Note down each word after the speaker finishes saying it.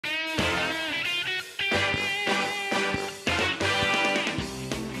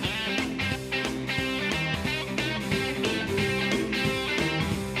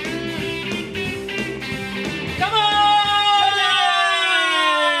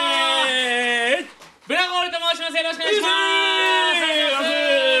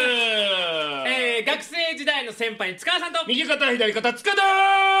の先輩塚田さんと右肩左肩塚田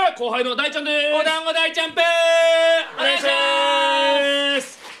後輩の大ちゃんです。お団子大ちゃんぺーお願いしま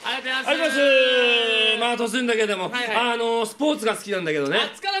す。ありがとうございます。ありがとうございます。まあ突然だけども、スポーツが好きなんだけどね。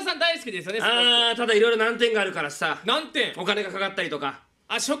塚田さん大好きですよね。ただいろいろ難点があるからさ。難点？お金がかかったりとか。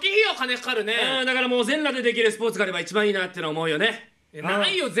初期費用金かかるね。だからもう全裸でできるスポーツがあれば一番いいなっての思うよね。な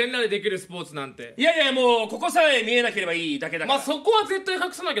いよ全裸でできるスポーツなんて。いやいやもうここさえ見えなければいいだけだから。まあそこは絶対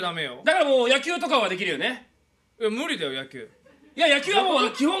隠さなきゃダメよ。だからもう野球とかはできるよね。いや無理だよ野球。いや野球はも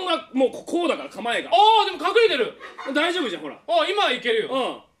う基本がもうこうだから構えが。ああでも隠れてる。大丈夫じゃんほら。あ今はいける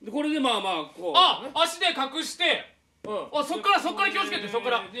よ。でこれでまあまあこう。あ足で隠して。あそっから気をつけてそっか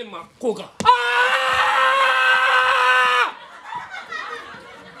ら。でまあこうか。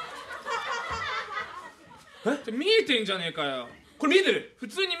見えてんじゃねえかよ。これ見えてる？普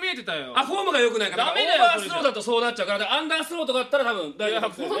通に見えてたよ。フォームが良くないから。ダメだよ。オーバースローだとそうなっちゃうから、アンダースローとかだったら多分大丈夫。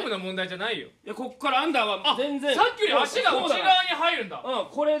フォームの問題じゃないよ。いやこっからアンダーは全然。さっきより足が内側に入るんだ。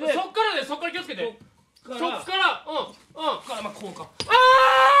これで。そっから気をつけて。そっからまあこうか。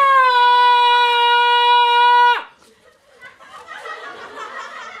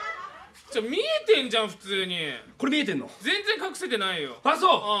見えてんじゃん普通に。これ見えてんの？全然隠せてないよ。あそ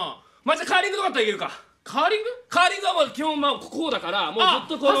う。まあじゃあカーリングとかだったらいけるか。カーリングはもう基本まあこうだからもう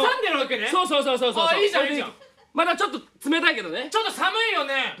ずっとこう挟んでるわけね。そう。あいいじゃんいいじゃん。まだちょっと冷たいけどね。ちょっと寒いよ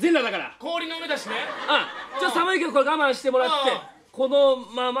ね。全裸だから氷の上だしね。ちょっと寒いけどこれ我慢してもらってこの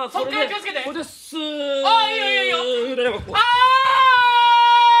まあそっから気をつけて。これでスーッ。いいよ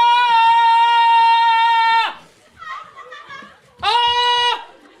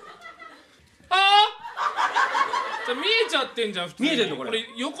見えちゃってんじゃん普通に。見えてんのこれ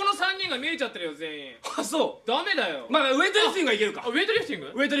横の3人が見えちゃってるよ全員。そうダメだよ。まあウェイトリフティングはいけるか。ウェイトリフティン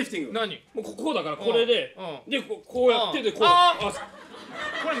グ何？もうこうだからこれでこうやってでこう。こ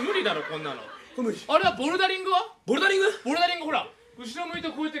れ無理だろこんなの。あれはボルダリングは？ボルダリングほら後ろ向いて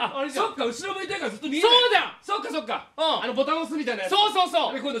こうやってあれじゃん。そっか後ろ向いてるからずっと見えない。そうだよ。そっかボタン押すみたいなやつ。そう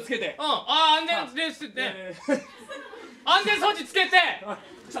で今度つけて安全装置つけては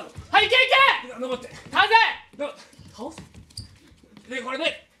いいけ登って倒すでこれでよ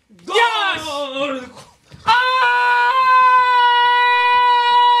しほ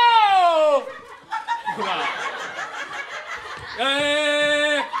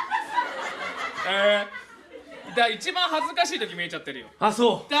ら一番恥ずかしい時見えちゃってるよ。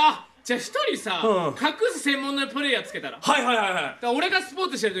そうじゃあ一人さ隠す専門のプレイヤーつけたら。俺がスポ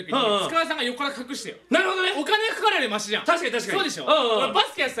ーツしてる時に塚田さんが横から隠してよ。なるほどね。お金かかるよりマシじゃん。確かにそうでしょ。俺バ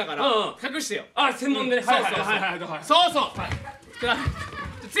スケやってたから隠してよ。専門でね。そう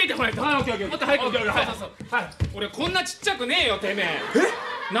ついてこないと。もっと早く。俺こんなちっちゃくねえよてめえ。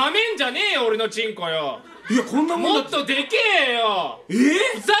なめんじゃねえよ俺のチンコよ。いやこんなもんもっとでけえよ。ふ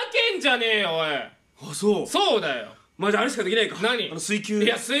ざけんじゃねえよおい。そうだよ。まじあれしかできないか。何？水球。い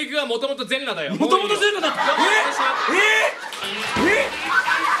や水球はもともと全裸だよ。もともと全裸だった。